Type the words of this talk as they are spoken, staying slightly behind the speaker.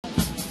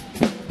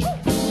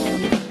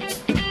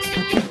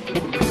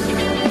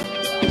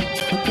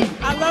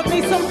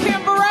me some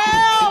Kim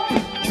Burrell.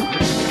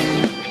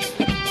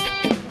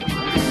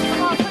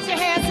 Come on, put your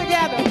hands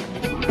together.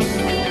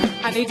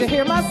 I need to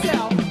hear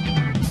myself.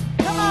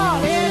 Come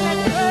on,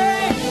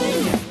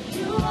 anything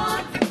you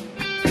want,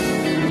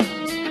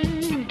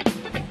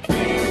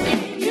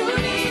 anything you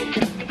need.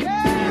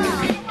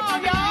 Yeah, come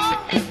on, y'all.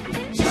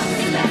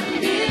 Trust and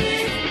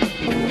believe.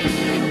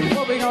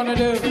 What we gonna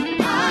do?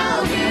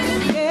 I'll give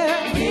it.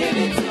 Yeah, give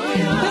it to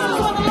you. This is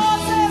what the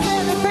Lord says.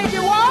 Anything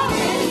you want,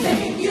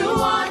 anything you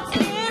want,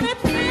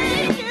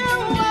 anything you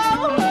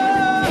want,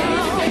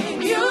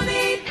 anything you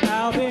need.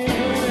 I'll be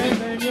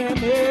anything you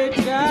need.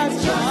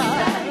 Just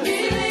trust and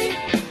believe.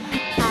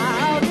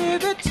 I'll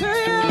give it to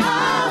you.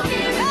 I'll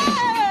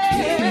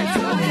give it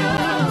to you.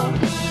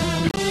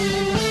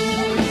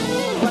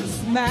 What's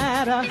the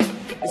matter?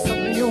 It's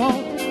something you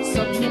want,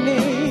 something you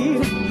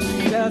need.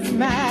 Doesn't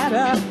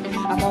matter.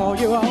 I'm all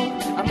you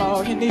want, I'm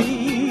all you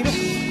need.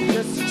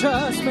 Just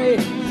trust me.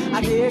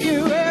 I give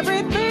you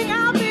everything.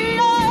 I'll be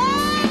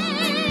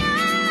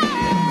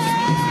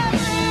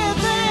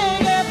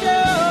everything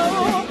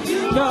if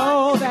you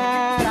know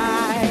that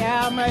I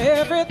am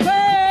everything.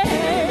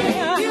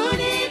 You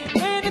need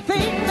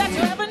anything that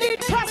you ever need.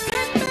 Trust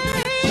in me.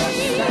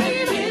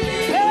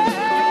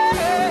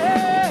 Yeah.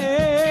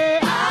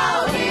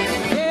 I'll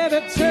give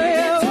it to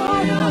you.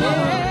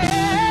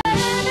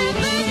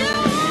 Anything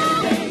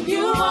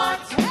you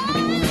want.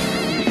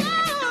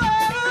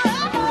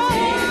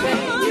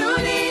 Anything you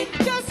need.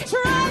 Just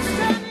trust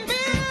and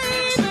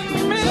believe in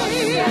me.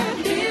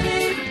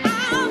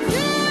 I'll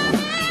give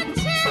it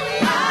to you.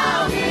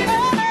 I'll give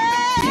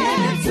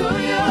it to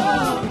you.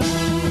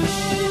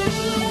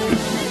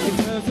 It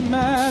doesn't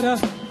matter.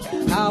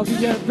 I'll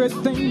be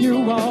everything you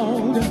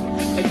want.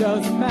 It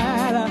doesn't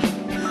matter.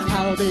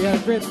 I'll be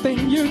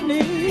everything you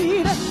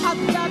need.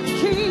 I've got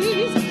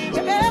keys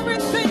to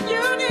everything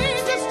you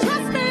need. Just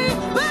trust me.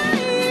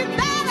 Believe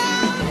that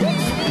I'll be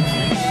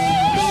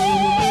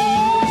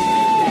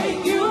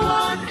anything you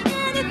want.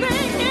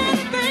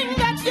 Anything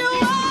that you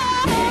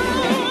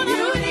want.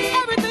 You need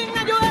everything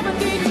that you ever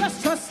need. Just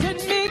trust in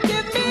me.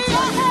 Give me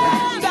your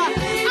hand.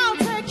 I'll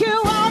take you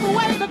all the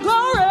way to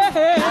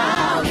glory.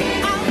 I'll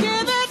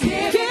give it to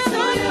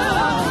you.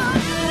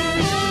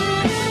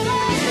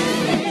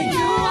 Anything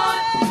you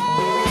want.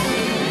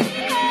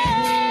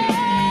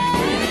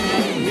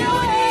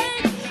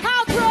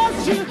 I'll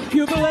trust you.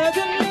 You believe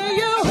in me.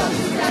 You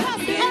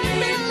trust and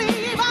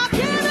believe. I'll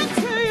give it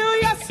to you.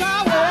 Yes, I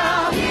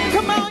will.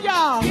 Come on,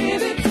 y'all.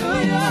 Give it to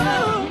you.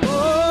 Oh,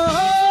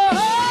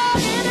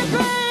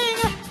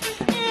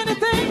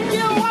 anything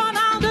you want,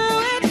 I'll do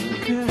it.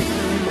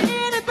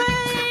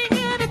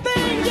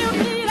 Anything you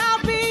need,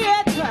 I'll be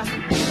it.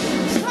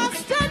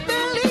 Trust and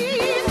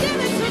believe.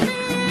 Give it to me.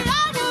 I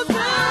will do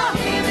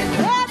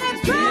anything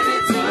to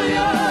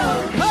you.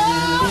 Oh,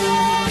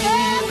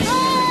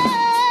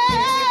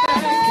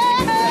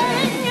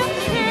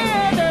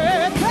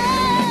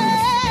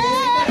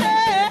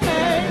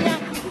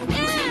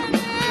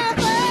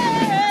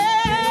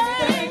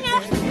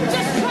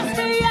 just trust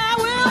me, I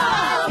will.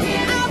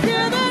 I'll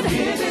give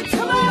it.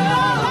 Come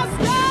on, let's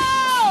go.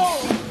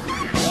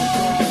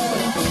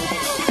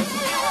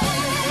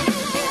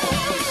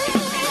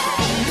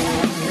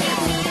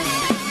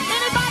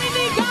 Anybody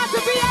need God to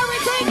be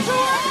everything to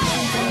us?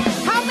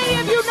 How many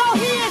of you know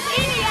He is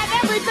any and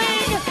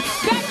everything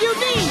that you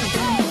need?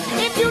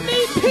 If you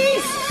need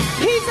peace,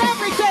 He's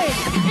everything.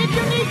 If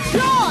you need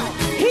joy,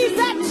 He's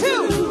that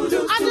too.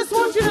 I just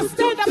want you to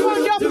stand up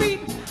on your feet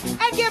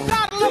and give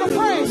God a little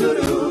praise.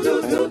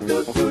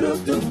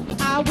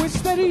 I wish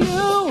that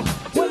you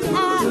would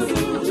ask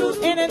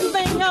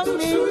anything of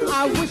me.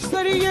 I wish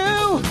that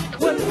you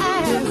would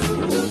ask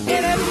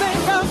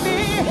anything of me.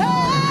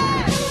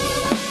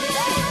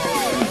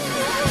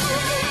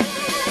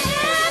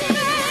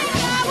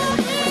 Anything I will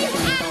be, I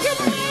can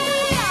be.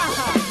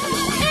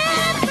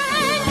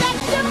 Anything that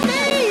you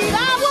need, I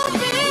will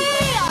be.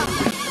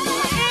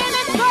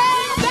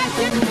 Anything that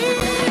you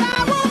need, I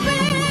will be.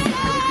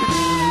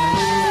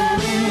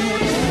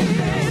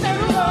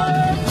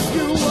 Anything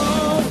you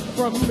want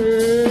from me.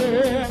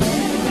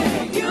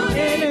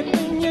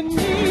 Anything you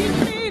need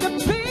me to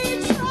be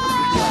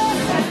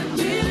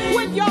true.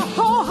 With your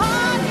whole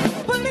heart,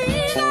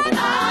 believe it.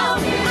 I'll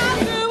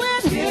do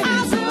it.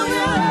 I'll do it.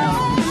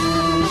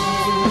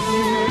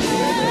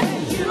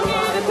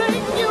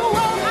 Anything you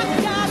want, I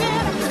got it. I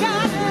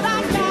got it. I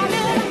got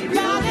it. I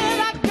got it.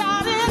 I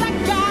got it. I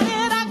got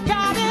it. I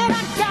got it.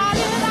 I got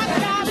it. I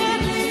got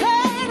it.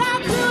 And I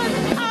could.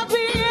 I'll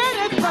be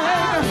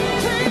anything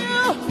to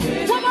you.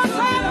 One more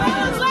time,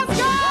 brothers. Let's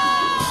go.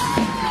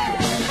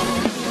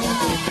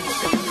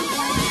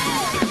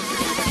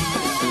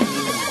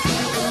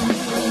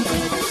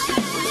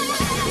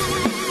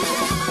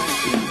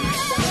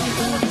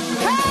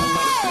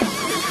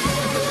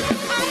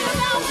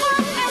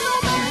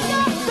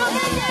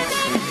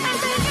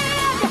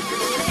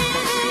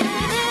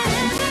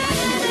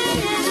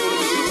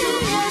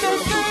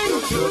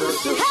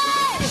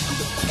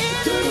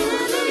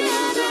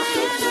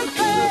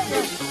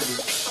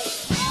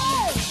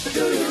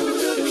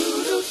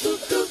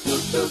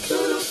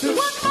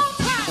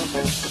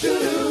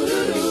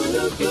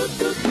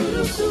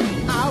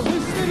 I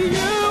wish that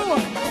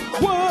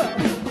you would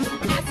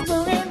ask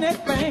for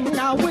anything.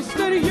 I wish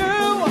that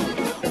you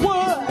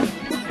would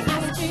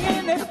ask me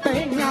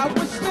anything. I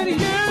wish that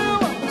you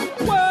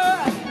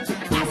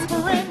would ask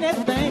for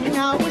anything.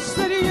 I wish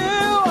that you would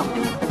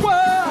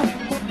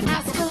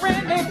ask for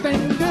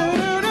anything.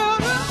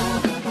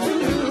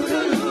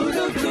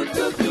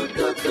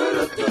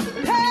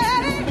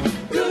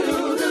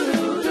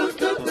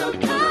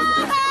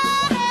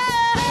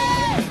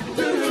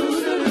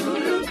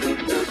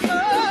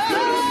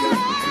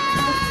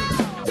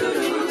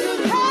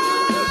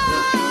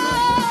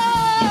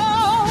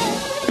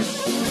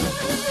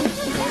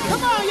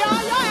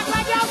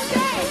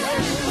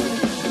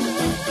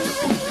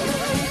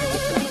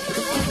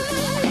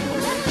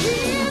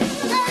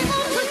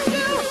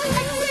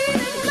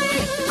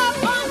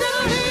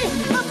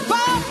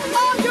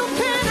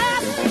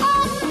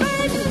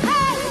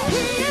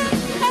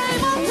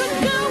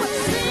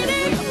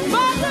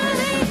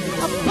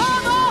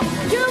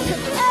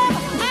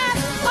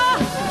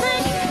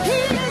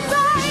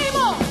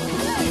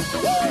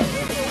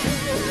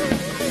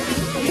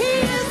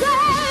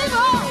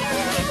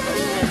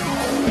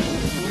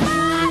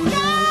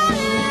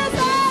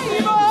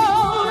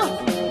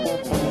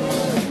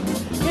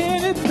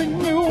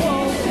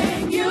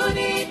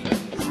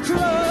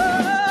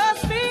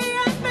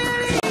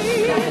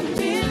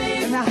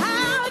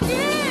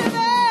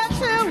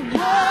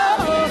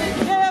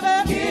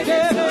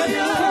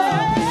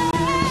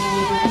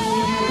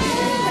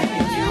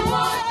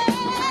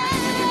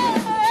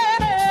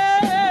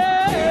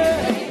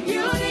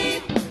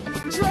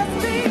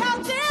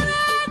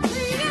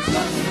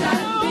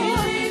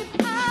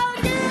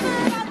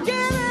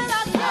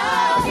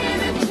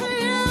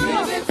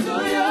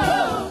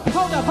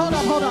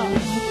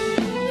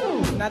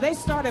 Now, they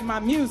started my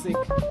music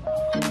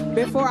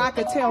before I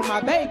could tell my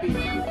baby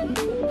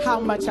how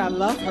much I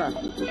love her.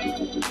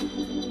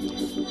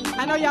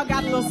 I know y'all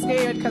got a little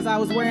scared because I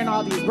was wearing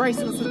all these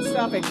bracelets and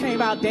stuff and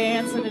came out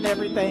dancing and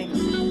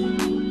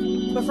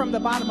everything. But from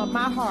the bottom of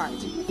my heart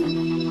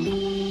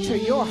to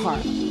your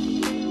heart,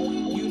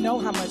 you know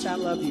how much I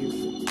love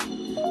you.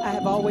 I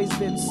have always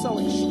been so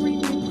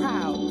extremely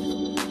proud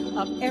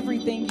of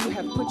everything you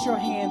have put your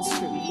hands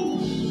to.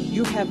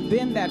 You have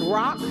been that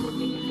rock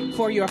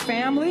for your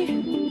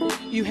family.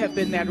 You have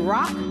been that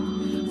rock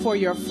for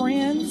your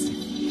friends.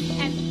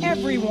 And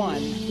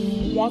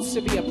everyone wants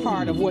to be a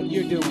part of what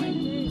you're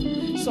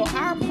doing. So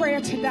our prayer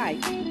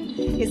tonight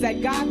is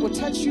that God will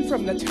touch you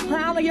from the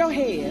crown of your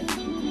head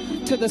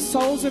to the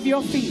soles of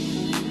your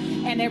feet.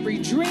 And every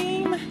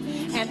dream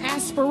and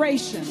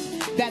aspiration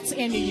that's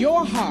in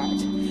your heart,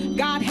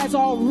 God has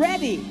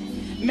already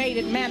made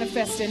it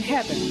manifest in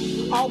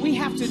heaven. All we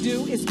have to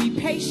do is be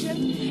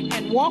patient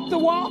and walk the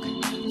walk,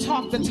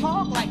 talk the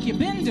talk like you've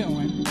been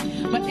doing,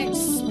 but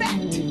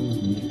expect.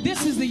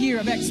 This is the year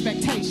of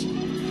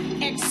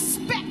expectation.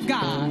 Expect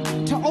God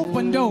to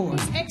open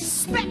doors.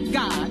 Expect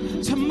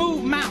God to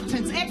move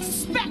mountains.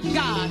 Expect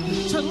God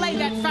to lay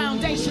that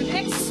foundation.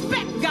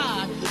 Expect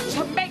God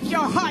to make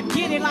your heart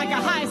giddy like a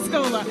high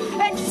schooler.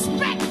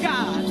 Expect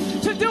God